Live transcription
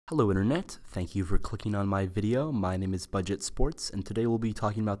Hello Internet, thank you for clicking on my video. My name is Budget Sports and today we'll be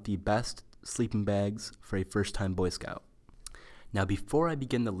talking about the best sleeping bags for a first-time Boy Scout. Now before I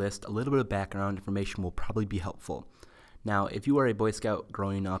begin the list, a little bit of background information will probably be helpful. Now if you are a Boy Scout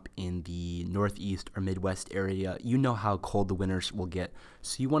growing up in the Northeast or Midwest area, you know how cold the winters will get.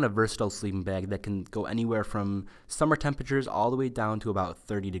 So you want a versatile sleeping bag that can go anywhere from summer temperatures all the way down to about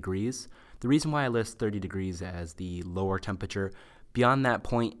 30 degrees. The reason why I list 30 degrees as the lower temperature, beyond that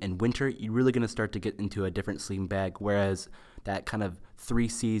point in winter, you're really going to start to get into a different sleeping bag, whereas that kind of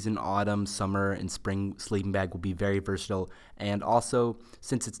 3-season, autumn, summer, and spring sleeping bag will be very versatile. And also,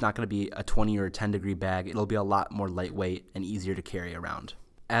 since it's not going to be a 20 or a 10 degree bag, it'll be a lot more lightweight and easier to carry around.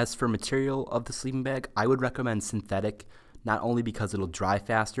 As for material of the sleeping bag, I would recommend synthetic, not only because it'll dry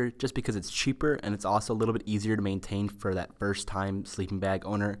faster, just because it's cheaper and it's also a little bit easier to maintain for that first time sleeping bag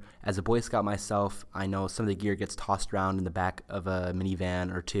owner. As a Boy Scout myself, I know some of the gear gets tossed around in the back of a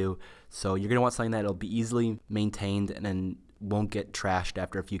minivan or two, so you're going to want something that'll be easily maintained and then won't get trashed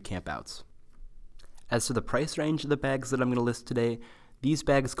after a few campouts. As for the price range of the bags that I'm going to list today, these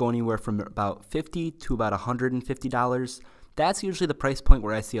bags go anywhere from about $50 to about $150. That's usually the price point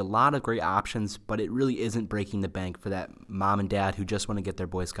where I see a lot of great options, but it really isn't breaking the bank for that mom and dad who just want to get their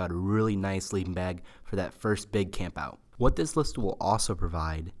Boy Scout a really nice sleeping bag for that first big camp out. What this list will also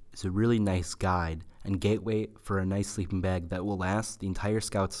provide is a really nice guide and gateway for a nice sleeping bag that will last the entire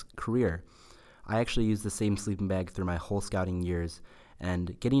Scout's career. I actually use the same sleeping bag through my whole Scouting years,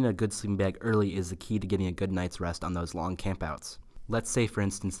 and getting a good sleeping bag early is the key to getting a good night's rest on those long campouts. Let's say, for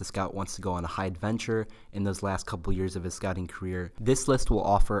instance, the Scout wants to go on a high adventure in those last couple years of his Scouting career. This list will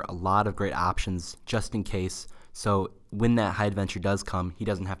offer a lot of great options just in case, so when that high adventure does come, he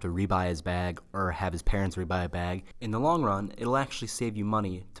doesn't have to rebuy his bag or have his parents rebuy a bag. In the long run, it'll actually save you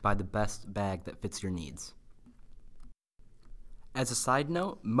money to buy the best bag that fits your needs. As a side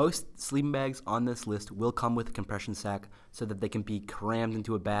note, most sleeping bags on this list will come with a compression sack so that they can be crammed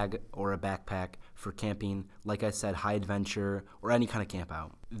into a bag or a backpack for camping, like I said, high adventure, or any kind of camp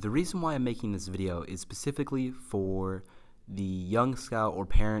out. The reason why I'm making this video is specifically for the young scout or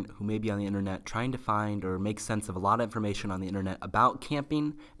parent who may be on the internet trying to find or make sense of a lot of information on the internet about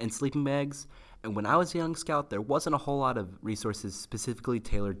camping and sleeping bags. And when I was a young scout, there wasn't a whole lot of resources specifically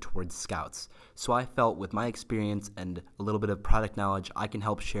tailored towards scouts. So I felt with my experience and a little bit of product knowledge, I can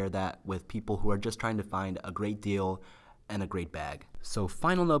help share that with people who are just trying to find a great deal and a great bag. So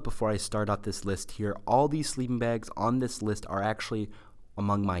final note before I start out this list here, all these sleeping bags on this list are actually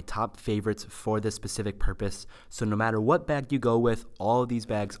among my top favorites for this specific purpose. So no matter what bag you go with, all of these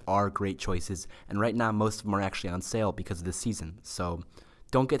bags are great choices. And right now, most of them are actually on sale because of the season. So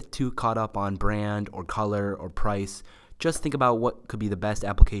don't get too caught up on brand or color or price. Just think about what could be the best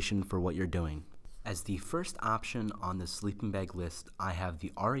application for what you're doing. As the first option on the sleeping bag list, I have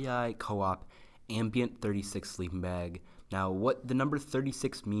the REI Co-op Ambient 36 sleeping bag. Now, what the number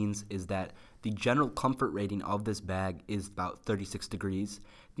 36 means is that the general comfort rating of this bag is about 36 degrees.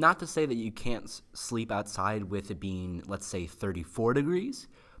 Not to say that you can't sleep outside with it being, let's say, 34 degrees,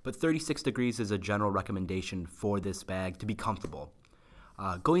 but 36 degrees is a general recommendation for this bag to be comfortable.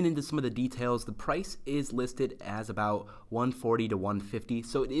 Going into some of the details, the price is listed as about $140 to $150,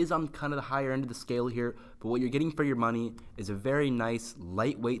 so it is on kind of the higher end of the scale here, but what you're getting for your money is a very nice,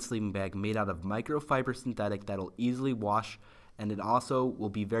 lightweight sleeping bag made out of microfiber synthetic that'll easily wash, and it also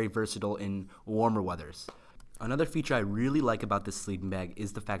will be very versatile in warmer weathers. Another feature I really like about this sleeping bag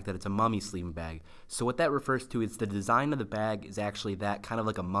is the fact that it's a mummy sleeping bag. So what that refers to is the design of the bag is actually that kind of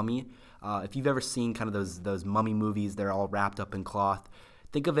like a mummy. If you've ever seen kind of those mummy movies, they're all wrapped up in cloth.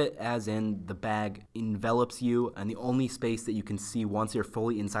 Think of it as in the bag envelops you and the only space that you can see once you're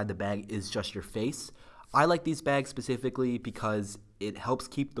fully inside the bag is just your face. I like these bags specifically because it helps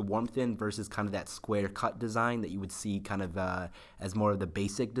keep the warmth in versus kind of that square cut design that you would see kind of as more of the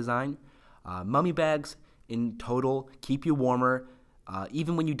basic design. Mummy bags in total keep you warmer.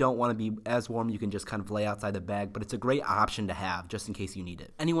 Even when you don't want to be as warm, you can just kind of lay outside the bag, but it's a great option to have just in case you need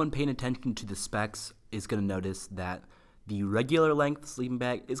it. Anyone paying attention to the specs is going to notice that the regular length sleeping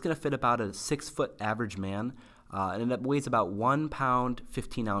bag is going to fit about a 6-foot average man, and it weighs about 1 pound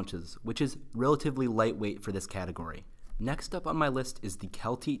 15 ounces, which is relatively lightweight for this category. Next up on my list is the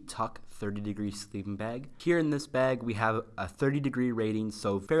Kelty Tuck 30 degree sleeping bag. Here in this bag we have a 30 degree rating,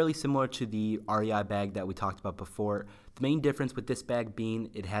 so fairly similar to the REI bag that we talked about before. The main difference with this bag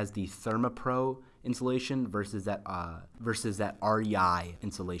being it has the ThermaPro insulation versus that REI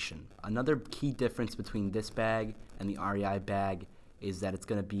insulation. Another key difference between this bag and the REI bag is that it's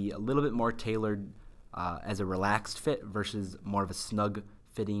going to be a little bit more tailored as a relaxed fit versus more of a snug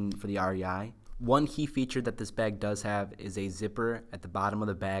fitting for the REI. One key feature that this bag does have is a zipper at the bottom of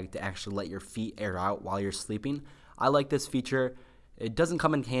the bag to actually let your feet air out while you're sleeping. I like this feature. It doesn't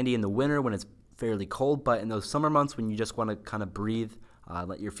come in handy in the winter when it's fairly cold, but in those summer months when you just want to kind of breathe,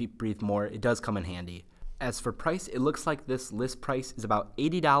 let your feet breathe more, it does come in handy. As for price, it looks like this list price is about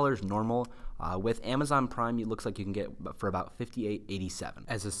 $80 normal. With Amazon Prime, it looks like you can get for about $58.87.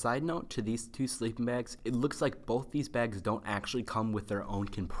 As a side note to these two sleeping bags, it looks like both these bags don't actually come with their own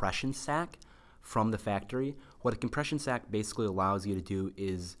compression sack from the factory. What a compression sack basically allows you to do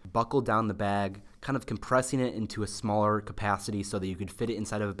is buckle down the bag, kind of compressing it into a smaller capacity so that you could fit it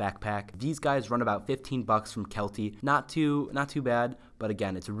inside of a backpack. These guys run about 15 bucks from Kelty. Not too bad, but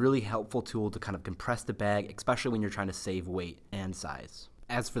again, it's a really helpful tool to kind of compress the bag, especially when you're trying to save weight and size.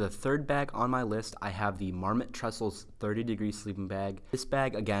 As for the third bag on my list, I have the Marmot Trestles 30-degree sleeping bag. This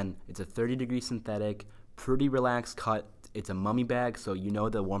bag, again, it's a 30-degree synthetic, pretty relaxed cut. It's a mummy bag, so you know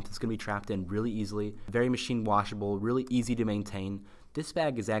the warmth is going to be trapped in really easily. Very machine washable, really easy to maintain. This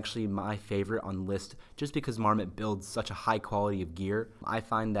bag is actually my favorite on the list just because Marmot builds such a high quality of gear. I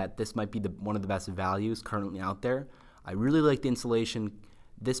find that this might be one of the best values currently out there. I really like the insulation.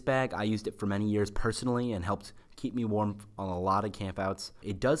 This bag, I used it for many years personally and helped keep me warm on a lot of campouts.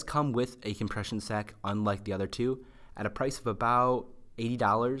 It does come with a compression sack, unlike the other two, at a price of about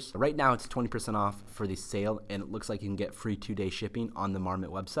 $80. Right now it's 20% off for the sale, and it looks like you can get free 2-day shipping on the Marmot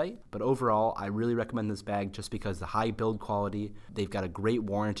website. But overall, I really recommend this bag just because the high build quality, they've got a great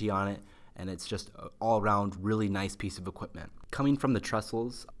warranty on it, and it's just an all-around really nice piece of equipment. Coming from the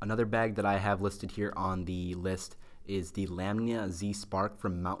Trestles, another bag that I have listed here on the list is the Lamnia Z Spark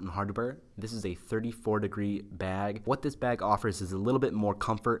from Mountain Hardwear. This is a 34-degree bag. What this bag offers is a little bit more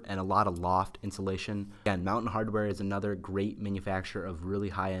comfort and a lot of loft insulation. Again, Mountain Hardwear is another great manufacturer of really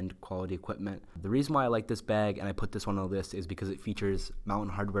high-end quality equipment. The reason why I like this bag and I put this one on the list is because it features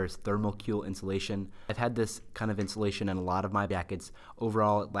Mountain Hardwear's Thermocule insulation. I've had this kind of insulation in a lot of my jackets.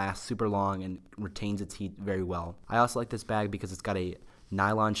 Overall, it lasts super long and retains its heat very well. I also like this bag because it's got a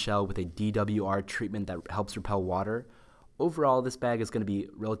nylon shell with a DWR treatment that helps repel water. Overall, this bag is going to be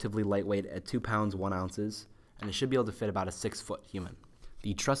relatively lightweight at 2 pounds 1 ounces, and it should be able to fit about a 6-foot human.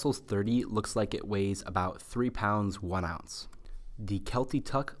 The Trestles 30 looks like it weighs about 3 pounds 1 ounce. The Kelty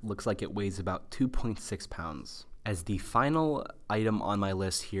Tuck looks like it weighs about 2.6 pounds. As the final item on my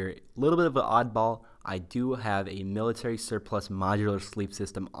list here, a little bit of an oddball, I do have a military surplus modular sleep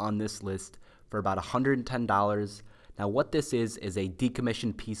system on this list for about $110. Now what this is a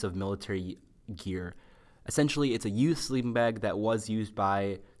decommissioned piece of military gear. Essentially, it's a used sleeping bag that was used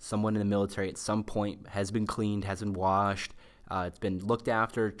by someone in the military at some point, has been cleaned, has been washed, it's been looked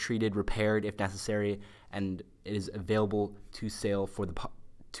after, treated, repaired if necessary, and it is available to sale for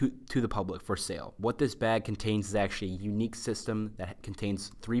to the public for sale. What this bag contains is actually a unique system that contains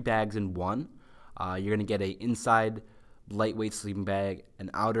 3 bags in one. You're going to get an inside lightweight sleeping bag, an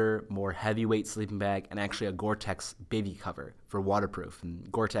outer, more heavyweight sleeping bag, and actually a Gore-Tex baby cover for waterproof.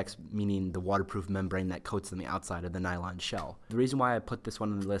 And Gore-Tex meaning the waterproof membrane that coats on the outside of the nylon shell. The reason why I put this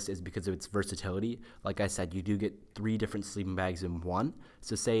one on the list is because of its versatility. Like I said, you do get 3 different sleeping bags in one.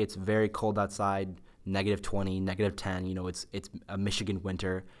 So say it's very cold outside, -20, -10, you know, it's a Michigan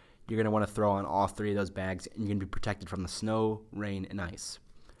winter. You're going to want to throw on all 3 of those bags, and you're going to be protected from the snow, rain, and ice.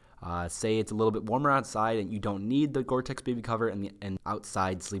 Say it's a little bit warmer outside and you don't need the Gore-Tex baby cover and the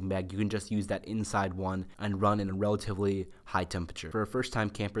outside sleeping bag, you can just use that inside one and run in a relatively high temperature. For a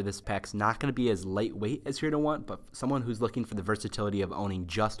first-time camper, this pack's not going to be as lightweight as you're going to want, but someone who's looking for the versatility of owning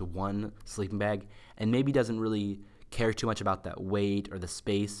just one sleeping bag and maybe doesn't really care too much about that weight or the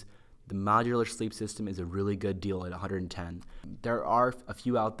space, the modular sleep system is a really good deal at $110. There are a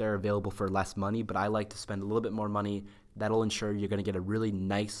few out there available for less money, but I like to spend a little bit more money. That'll ensure you're going to get a really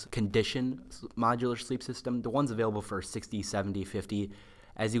nice condition modular sleep system. The ones available for $60, $70, $50.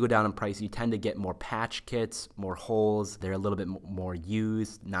 As you go down in price, you tend to get more patch kits, more holes. They're a little bit more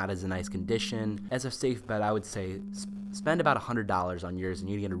used, not as a nice condition. As a safe bet, I would say spend about $100 on yours and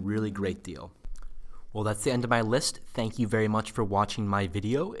you get a really great deal. Well, that's the end of my list. Thank you very much for watching my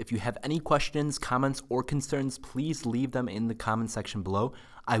video. If you have any questions, comments, or concerns, please leave them in the comment section below.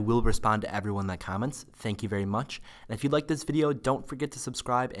 I will respond to everyone that comments. Thank you very much. And if you like this video, don't forget to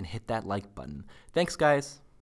subscribe and hit that like button. Thanks, guys.